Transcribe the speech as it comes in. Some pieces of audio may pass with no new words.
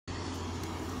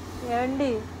ఏమండి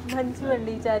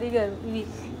మంచివండి చారీ గారు ఇవి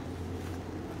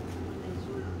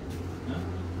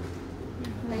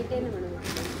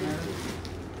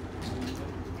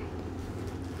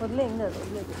వదిలే ఏం కాదు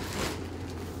వదిలేదు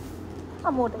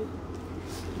మూట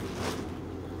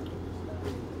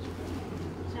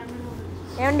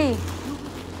ఏమండి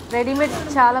రెడీమేడ్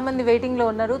చాలామంది వెయిటింగ్లో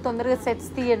ఉన్నారు తొందరగా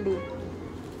సెట్స్ తీయండి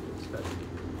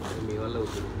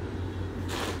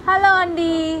హలో అండి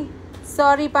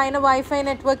సారీ పైన వైఫై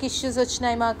నెట్వర్క్ ఇష్యూస్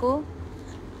వచ్చినాయి మాకు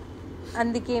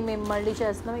అందుకే మేము మళ్ళీ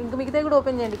చేస్తున్నాం ఇంక మిగతా కూడా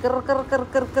ఓపెన్ చేయండి కర్ర కర్ర కర్ర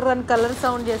కర్ర కర్ర అని కలర్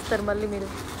సౌండ్ చేస్తారు మళ్ళీ మీరు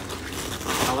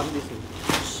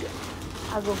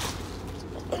అగో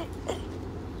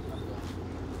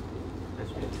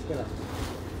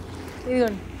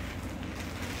ఇదిగోండి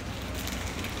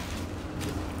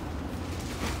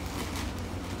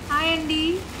హాయ్ అండి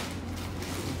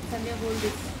సంధ్య హోల్డ్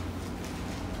దిస్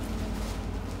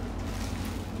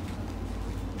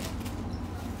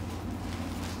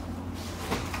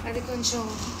అది కొంచెం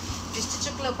దిష్టి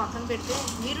చుక్కలో పక్కన పెడితే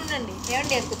మీరుండండి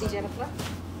ఏమండి అది జరప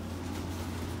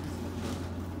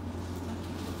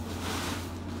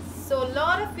So a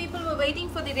lot of people were waiting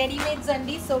for the ready-mades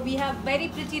Andi. So we have very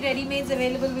pretty ready-mades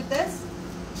available with us.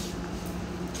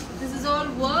 This is all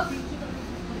work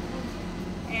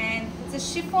and it's a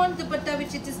chiffon dupatta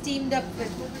which it is teamed up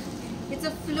with. It's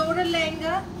a floral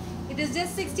lehenga. It is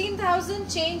just 16,000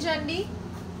 change Andi.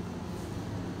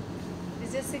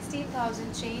 It's just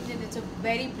 16,000 change and it's a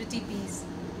very pretty piece.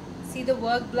 See the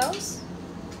work blouse?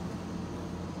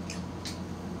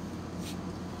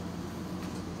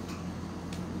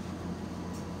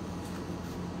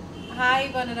 Hi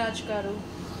Vanaraj Garu.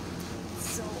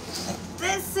 So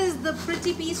this is the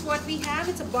pretty piece what we have.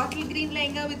 It's a bottle green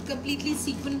lehenga with completely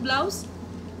sequin blouse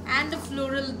and a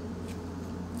floral.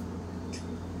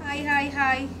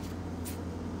 Hi.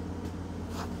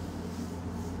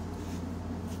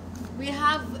 We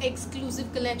have exclusive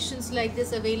collections like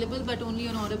this available but only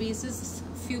on order basis,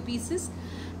 few pieces.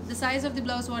 The size of the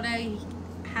blouse what I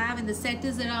have in the set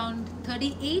is around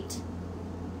 38,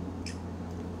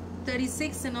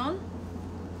 36 and all.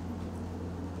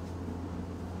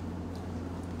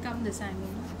 Come this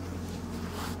angle.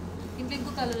 In pink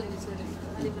color is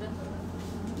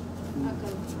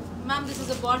ma'am, this is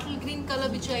a bottle green color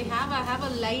which I have. I have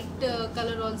a light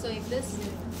color also in this.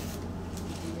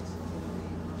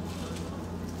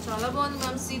 Chala bond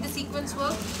ma'am, see the sequence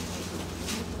work.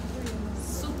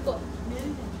 Super.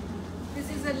 This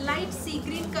is a light sea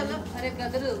green color. Are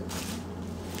brother.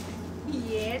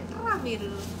 Yetra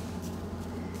miru.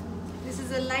 This is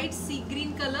a light sea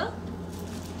green color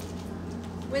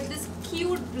with this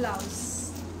cute blouse.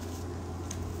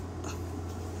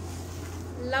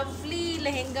 Lovely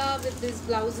lehenga with this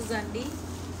blouses Andi.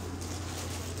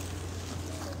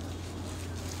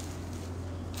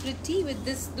 Pretty with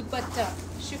this dupatta,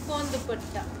 chiffon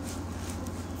dupatta.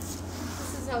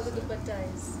 This is how the dupatta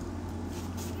is.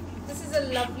 This is a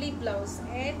lovely blouse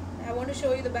and I want to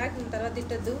show you the back.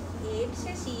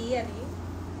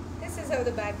 This is how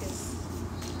the back is.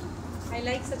 I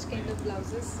like such kind of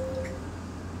blouses.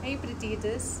 Very pretty it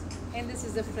is. And this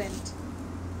is the front.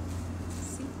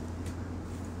 See?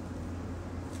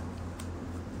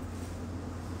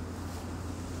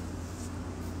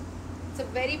 It's a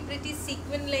very pretty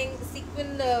sequin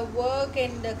work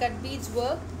and cut beads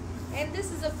work. And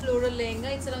this is a floral lehenga.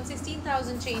 It's around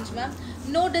 16,000 change, ma'am.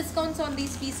 No discounts on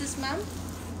these pieces, ma'am.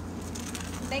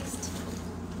 Next.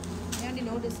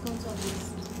 No discounts on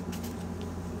these.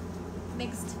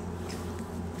 Next.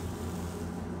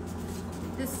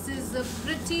 This is a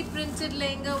pretty printed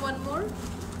lehenga. One more.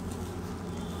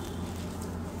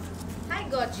 Hi,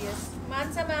 gorgeous.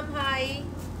 Mansa ma'am, hi.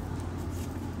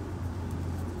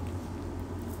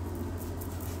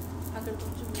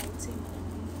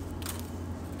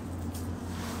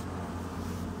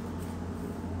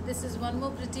 This is one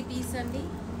more pretty piece, Andi.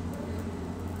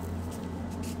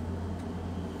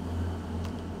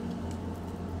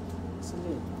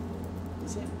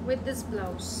 With this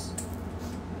blouse.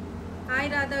 Hi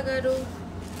Radha Garu.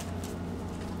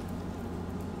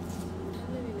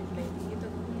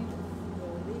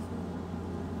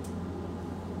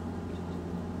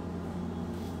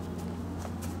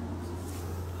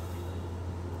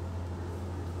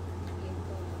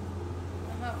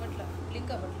 Blink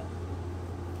avatla.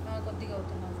 కొద్దిగా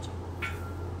అవుతున్నా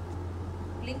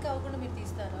blink అవ్వకుండా మీరు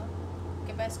తీస్తారా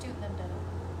capacity ఉందంటారా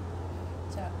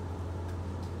చాలా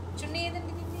చున్నీ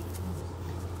ఏదండి దీన్ని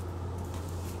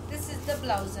this is the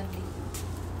blouse అండి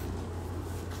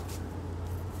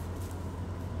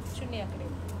చున్నీ అక్కడే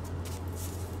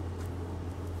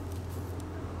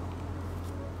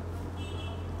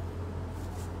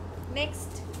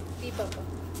నెక్స్ట్ ఈ పాప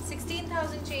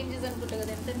 16,000 చేంజెస్ అనుకుంటా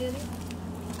కదా, ఎంతండి అది?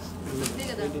 అంతే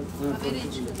కదా, అవే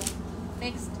రేంజ్ కదా.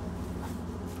 నెక్స్ట్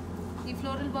ఈ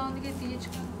ఫ్లోరల్ బాగుంది కదా,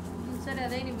 తీయచ్చుగా. సరే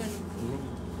అదే ఇవ్వండి.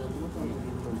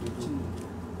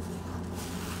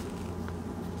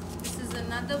 This is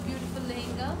another beautiful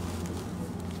lehenga.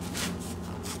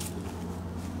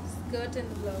 Skirt and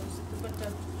the blouse, dupatta.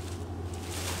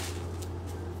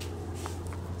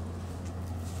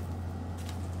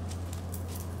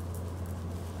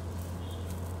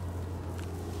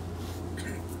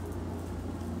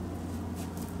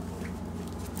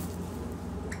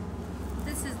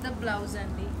 This is the blouse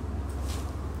andi.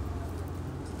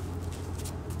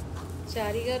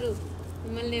 చారీ గారు,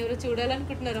 మిమ్మల్ని ఎవరు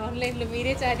చూడాలనుకుంటున్నారు ఆన్లైన్లో?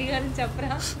 మీరే చారీ గారు అని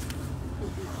చెప్పరా?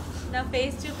 నా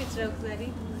ఫేస్ చూపించరా ఒకసారి.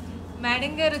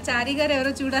 మేడం గారు, చారీ గారు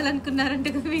ఎవరో చూడాలనుకున్నారంటే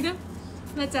కదా మీరు.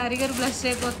 నా చారీ గారు బ్లష్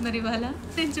అయిపోతున్నారు ఇవాళ.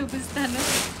 నేను చూపిస్తాను,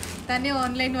 తనే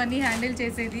ఆన్లైన్ అన్నీ హ్యాండిల్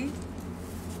చేసేది.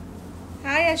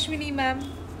 Hi Ashwini ma'am.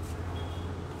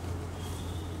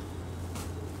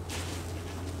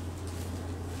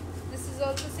 This is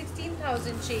also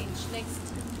 16,000 change. Next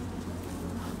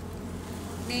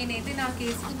నేనైతే నాకు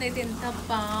వేసుకుంది అయితే ఎంత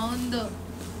బాగుందో.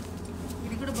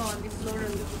 ఇది కూడా బాగుంది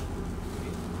floral.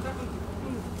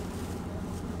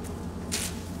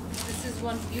 This is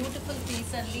one beautiful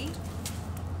piece అండి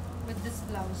with this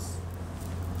blouse.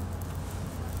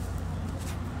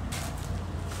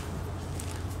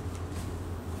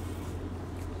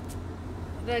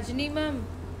 Rajni ma'am,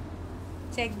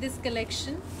 check this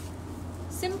collection.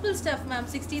 Simple stuff ma'am,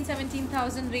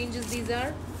 16,000-17,000 ranges these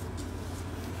are.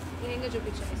 Lehenga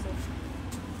చూపించండి sir.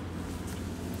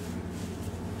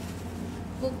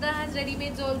 Mugdha has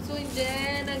ready-mades also in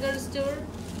Jayanagar store.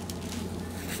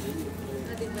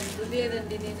 అది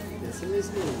లేదండి, నేను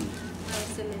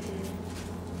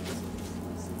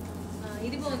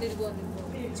ఇది బాగుంది, ఇది బాగుంది, ఇది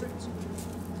బాగుంది.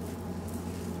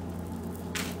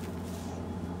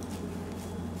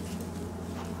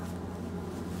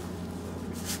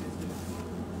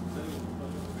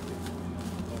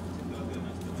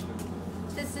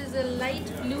 This is a light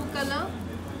blue color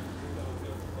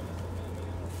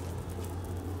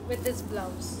with this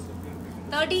blouse.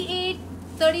 38,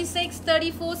 36,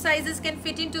 34 sizes can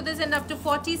fit into this, and up to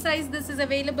 40 size this is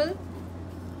available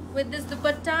with this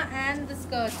dupatta and the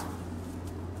skirt.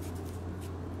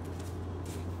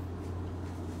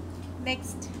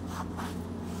 Next,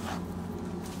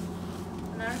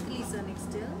 Anarkali sir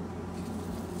next.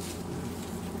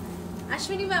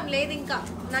 Ashwini ma'am లేదు ఇంకా.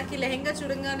 నాకు ఈ లెహెంగా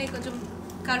చూడంగానే కొంచెం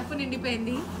కడుపు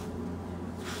నిండిపోయింది.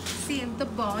 C ఎంత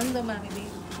బాగుందో మ్యామ్ ఇది.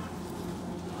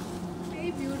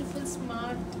 Very beautiful,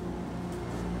 smart.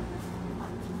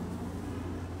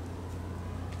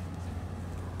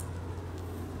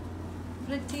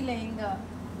 Pretty lehenga.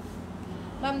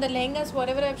 Ma'am, the lehengas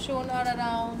whatever I've shown are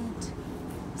around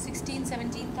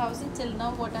 16,000-17,000 till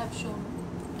now what I've shown.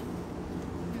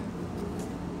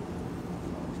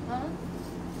 Huh?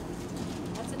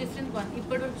 That's a different one.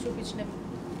 Ippadu chupichinam.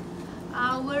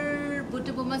 Our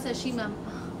Buttabumma Sashi ma'am.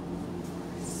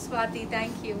 Swati,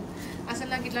 thank you. అసలు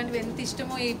నాకు ఇట్లాంటివి ఎంత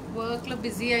ఇష్టమో. ఈ వర్క్లో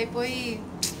busy అయిపోయి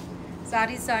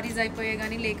సారీస్ అయిపోయాయి,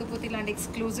 కానీ లేకపోతే ఇలాంటి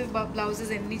ఎక్స్క్లూజివ్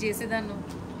బ్లౌజెస్ ఎన్ని చేసేదాన్ని.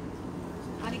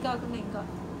 అది కాకుండా ఇంకా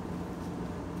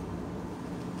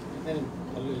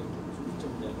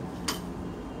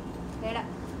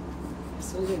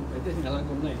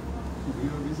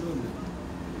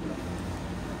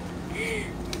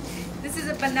this is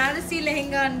a Banarasi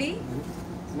lehenga అండి.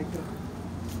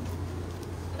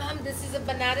 Ma'am, this is a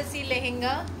Banarasi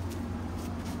lehenga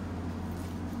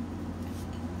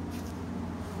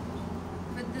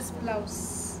with this blouse,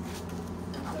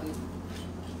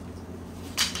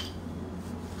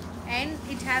 and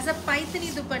it has a paithani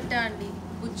dupatta andi.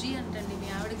 Bujji antandi me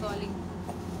avadi calling.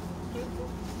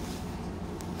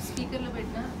 Speaker lo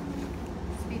petna,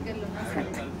 speaker lo na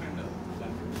sare.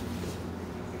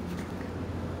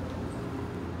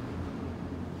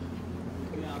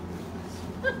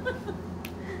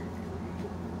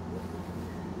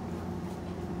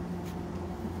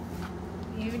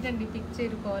 ఏమిటండి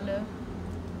picture caller?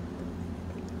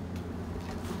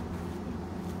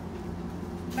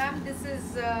 Ma'am, this is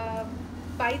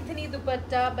Paithani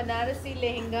dupatta Banarasi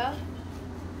lehenga.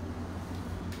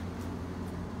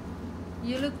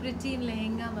 You look pretty in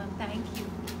lehenga ma'am, thank you.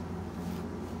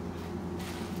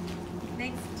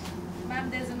 Next ma'am,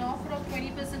 there's an offer of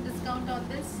 20% discount on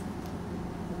this.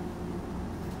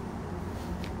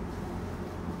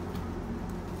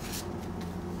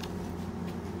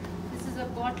 A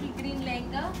bottle green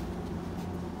lehenga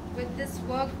with this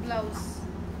work blouse.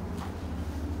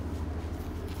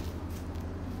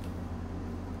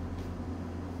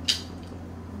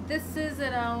 This is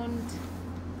around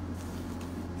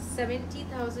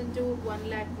 70,000 to 1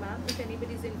 lakh, ma'am. If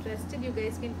anybody is interested, you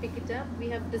guys can pick it up. We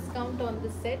have discount on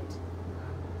the set.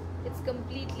 It's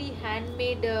completely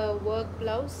handmade work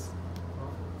blouse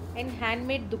and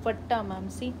handmade dupatta, ma'am.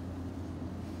 See,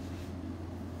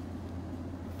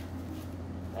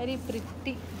 very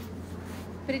pretty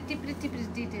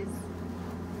it is.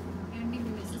 Evening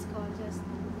the missus called just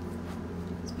now.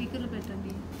 Speaker better.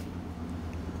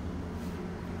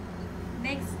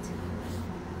 Next,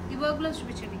 ఈ work blouse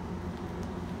చూపించండి.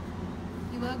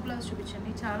 ఈ work blouse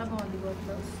చూపించండి, చాలా బాగుంది work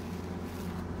blouse.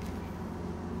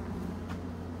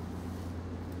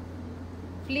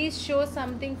 Please show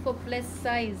something for plus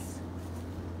size.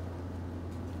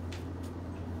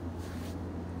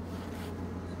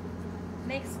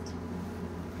 Next,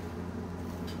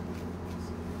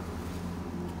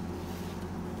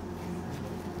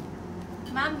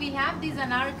 ma'am, we have these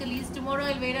anarkalis. Tomorrow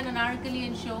I'll wear an anarkali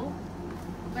and show.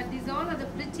 But these all are the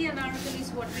pretty anarkalis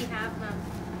what we have, ma'am.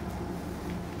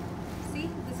 See,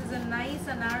 this is a nice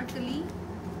anarkali.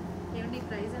 Any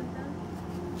price and that?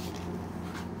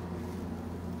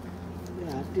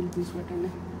 Yeah, till this what and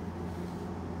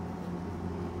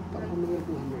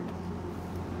 200.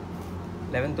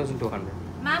 11,200.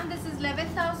 Ma'am, this is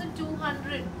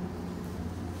 11,200.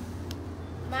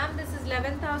 Ma'am, this is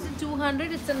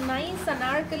 11,200. It's a nice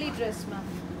anarkali dress, ma'am.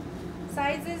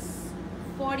 Size is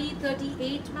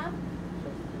 40-38, ma'am.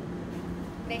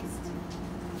 Next,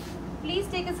 please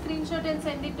take a screenshot and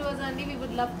send it to us, Andy. We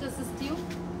would love to assist you.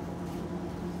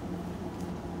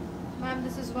 Ma'am,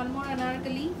 this is one more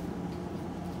anarkali.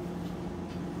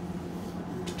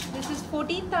 This is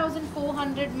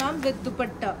 14,400, ma'am, with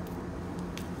dupatta.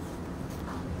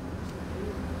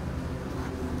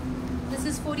 This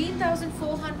is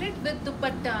 14,400 with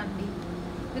dupatta, Andy,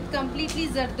 with completely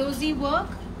zardozi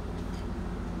work.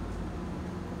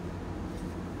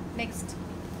 Next,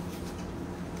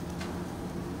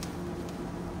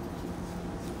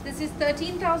 this is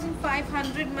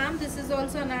 13,500, ma'am. This is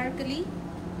also anarkali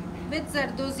with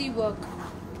zardozi work.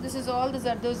 This is all the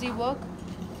zardozi work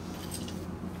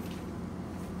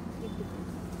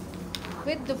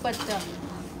with dupatta.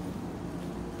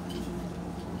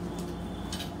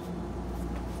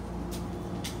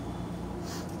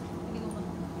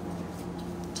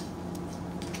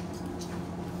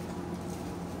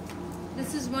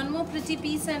 This is one more pretty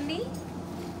piece, Andy,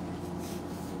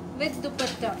 with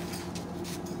dupatta.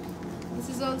 This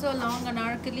is also a long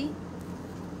anarkali.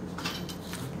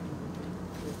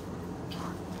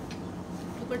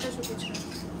 Dupatta shupichra.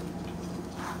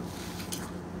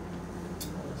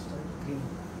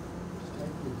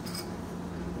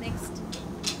 Next.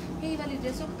 Hey, while you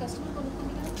dress up, customer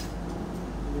konukundi kada?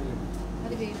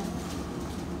 Adi vera.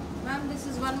 Ma'am, this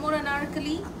is one more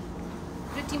anarkali.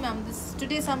 Pretty, ma'am. This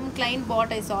today some client bought.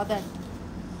 I saw that.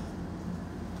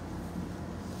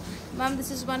 Ma'am, this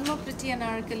is one more pretty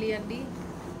anarkali, Andy.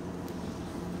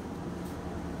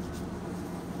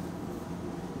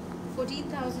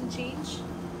 14,000 change.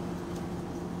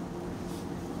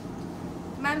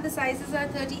 Ma'am, the sizes are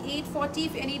 38-40.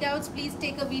 If any doubts, please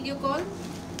take a video call.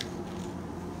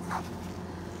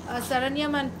 Saranya,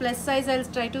 ma'am, plus size I'll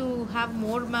try to have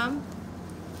more, ma'am.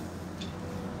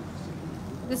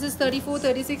 This is 34,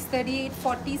 36, 38,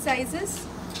 40 sizes.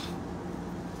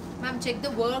 Ma'am, check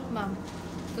the work, ma'am.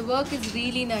 The work is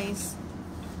really nice.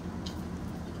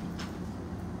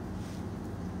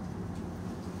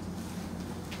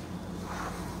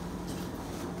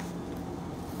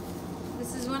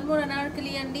 This is one more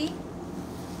anarkali, Andy.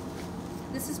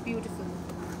 This is beautiful.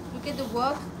 Look at the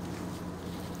work.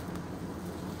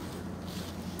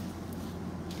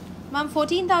 Ma'am,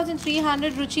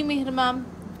 14,300, Ruchi Mihir, ma'am.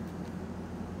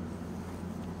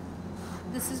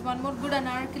 This is one more good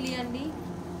anarkali, Andy.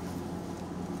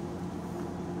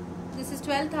 This is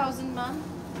 12,000, ma'am.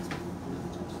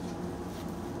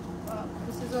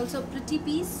 This is also a pretty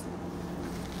piece.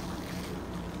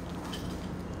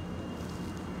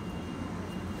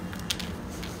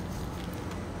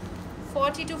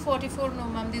 $40 to $44, no,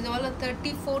 ma'am. These all are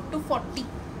 34 to 40.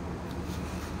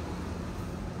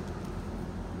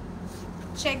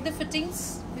 Check the fittings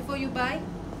before you buy.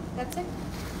 That's it.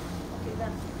 Okay,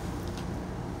 done.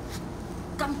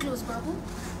 Come close, Babu.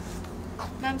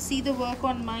 Ma'am, see the work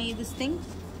on my this thing.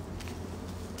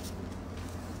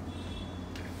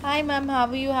 Hi, ma'am. How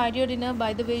are you? Had your dinner?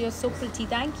 By the way, you're so pretty.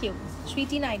 Thank you.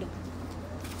 Sweetie Naidu.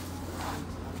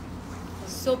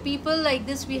 So people like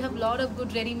this, we have a lot of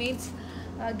good ready-mades.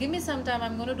 Give me some time.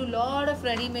 I'm going to do a lot of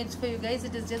ready-mades for you guys.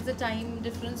 It is just the time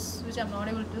difference which I'm not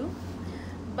able to.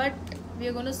 But we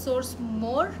are going to source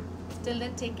more. Till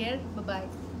then, take care. Bye-bye.